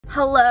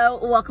Hello,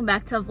 welcome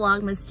back to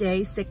Vlogmas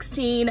Day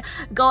 16.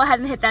 Go ahead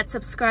and hit that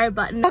subscribe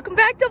button. Welcome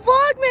back to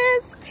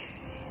Vlogmas!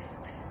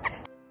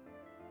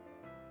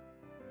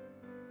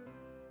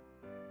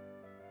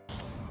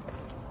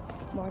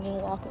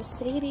 Morning walk with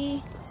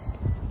Sadie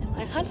and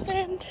my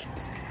husband.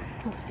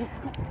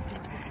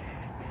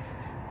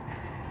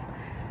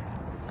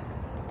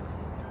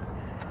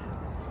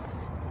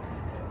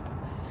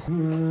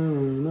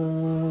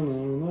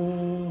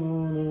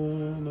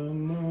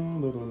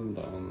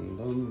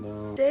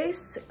 Day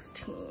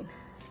 16.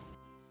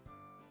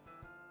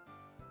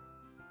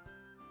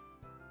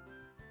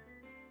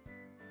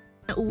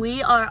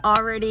 We are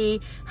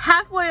already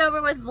halfway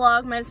over with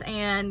Vlogmas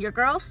and your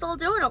girl's still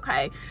doing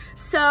okay.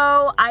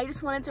 So I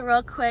just wanted to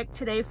real quick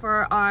today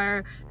for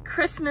our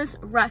Christmas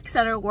rec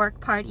center work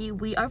party,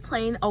 we are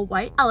playing a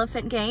white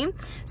elephant game.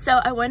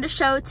 So I wanted to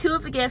show two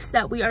of the gifts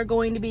that we are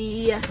going to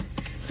be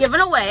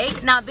giving away.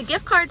 Now the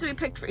gift cards we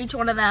picked for each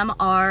one of them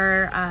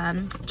are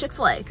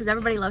Chick-fil-A because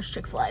everybody loves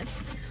Chick-fil-A.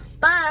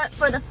 But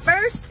for the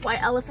first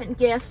white elephant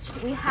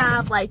gift, we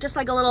have just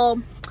like a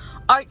little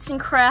arts and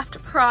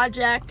craft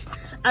project.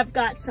 I've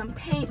got some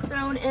paint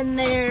thrown in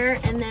there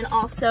and then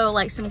also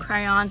like some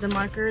crayons and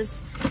markers.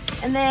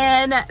 And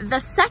then the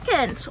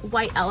second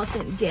white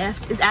elephant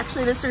gift is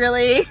actually this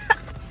really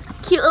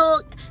cute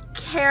little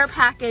care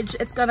package.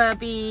 It's gonna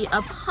be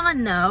a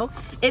pun though.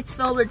 It's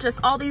filled with just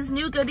all these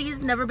new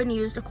goodies, never been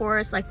used of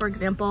course. Like for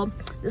example,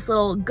 this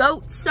little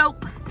goat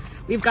soap.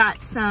 We've got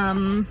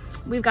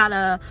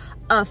a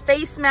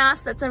face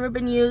mask that's never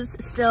been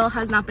used, still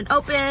has not been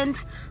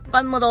opened.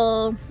 Fun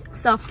little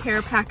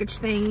self-care package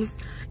things.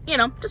 You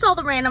know, just all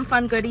the random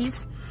fun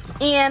goodies.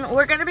 And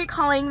we're gonna be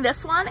calling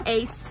this one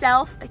a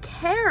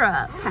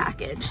self-care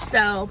package.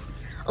 So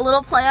a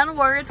little play on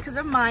words because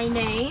of my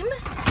name.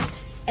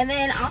 And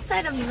then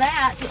outside of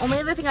that, the only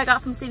other thing I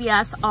got from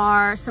CVS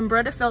are some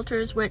Brita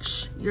filters,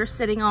 which you're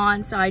sitting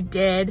on. So I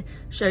did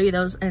show you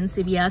those in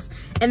CVS.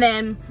 And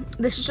then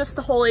this is just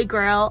the holy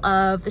grail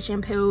of the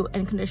shampoo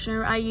and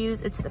conditioner I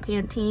use. It's the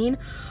Pantene.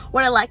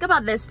 What I like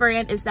about this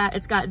brand is that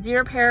it's got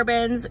 0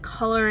 parabens,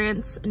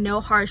 colorants,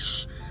 no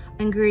harsh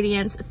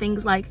ingredients,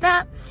 things like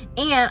that.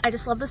 And I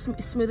just love the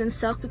smooth and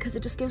silk because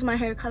it just gives my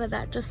hair kind of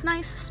that just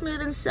nice smooth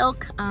and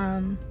silk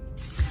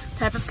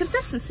type of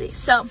consistency.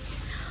 So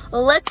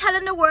let's head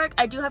into work.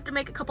 I do have to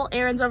make a couple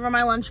errands over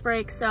my lunch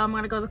break, so I'm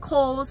gonna go to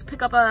Kohl's,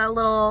 pick up a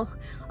little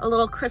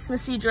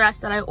Christmassy dress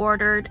that I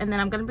ordered, and then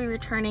I'm gonna be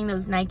returning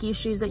those Nike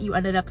shoes that you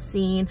ended up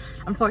seeing.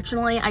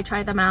 Unfortunately, I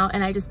tried them out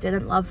and I just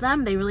didn't love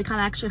them. They really kind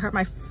of actually hurt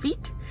my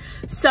feet.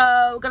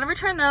 So gonna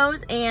return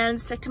those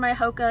and stick to my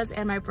Hokas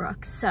and my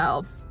Brooks.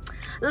 So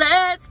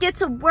let's get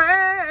to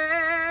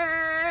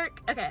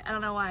work. Okay, I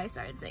don't know why I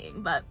started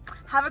singing, but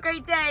have a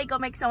great day. Go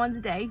make someone's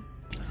day.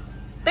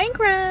 Bank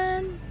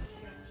run.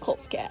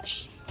 Kohl's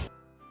cash.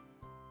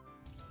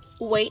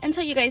 Wait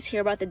until you guys hear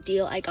about the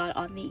deal I got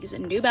on these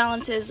New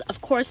Balances.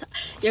 Of course,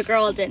 your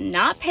girl did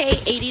not pay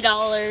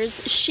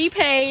 $80. She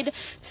paid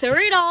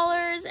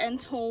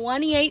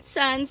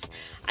 $3.28.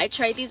 I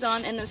tried these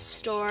on in the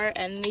store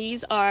and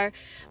these are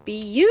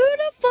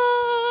beautiful.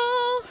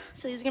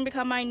 So these are gonna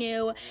become my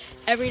new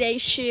everyday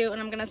shoe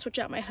and I'm gonna switch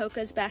out my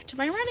Hokas back to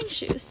my running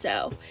shoes.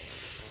 So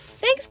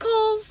thanks,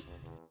 Kohl's.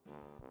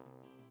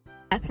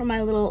 Back from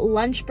my little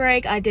lunch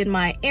break, I did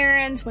my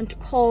errands, went to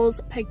Kohl's,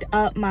 picked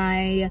up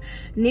my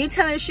new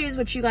tennis shoes,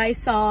 which you guys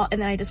saw,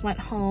 and then I just went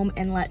home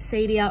and let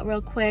Sadie out real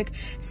quick.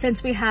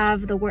 Since we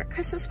have the work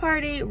Christmas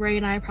party, Ray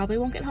and I probably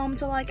won't get home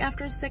until like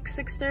after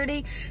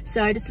 6:30,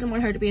 so I just didn't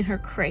want her to be in her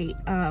crate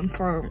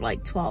for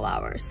like 12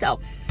 hours. So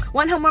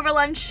went home over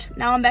lunch,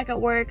 now I'm back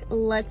at work.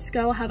 Let's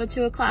go have a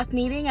 2 o'clock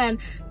meeting and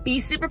be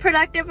super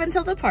productive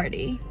until the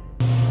party.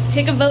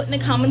 Take a vote in the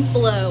comments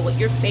below what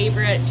your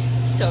favorite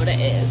soda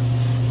is.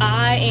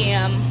 I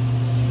am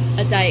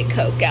a Diet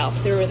Coke gal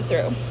through and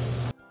through.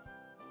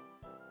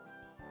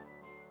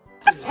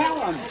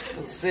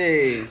 Let's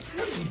see.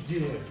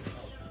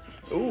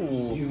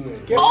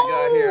 Ooh.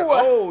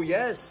 Oh,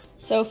 yes.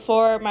 So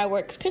for my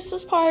work's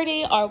Christmas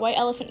party, our white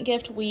elephant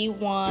gift, we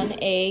won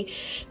a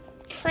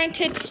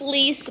printed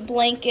fleece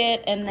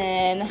blanket, and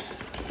then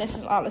this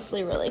is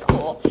honestly really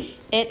cool.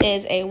 It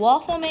is a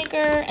waffle maker,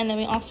 and then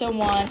we also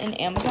won an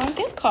Amazon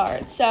gift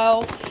card.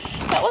 So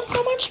that was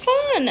so much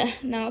fun.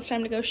 Now it's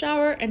time to go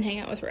shower and hang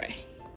out with Ray.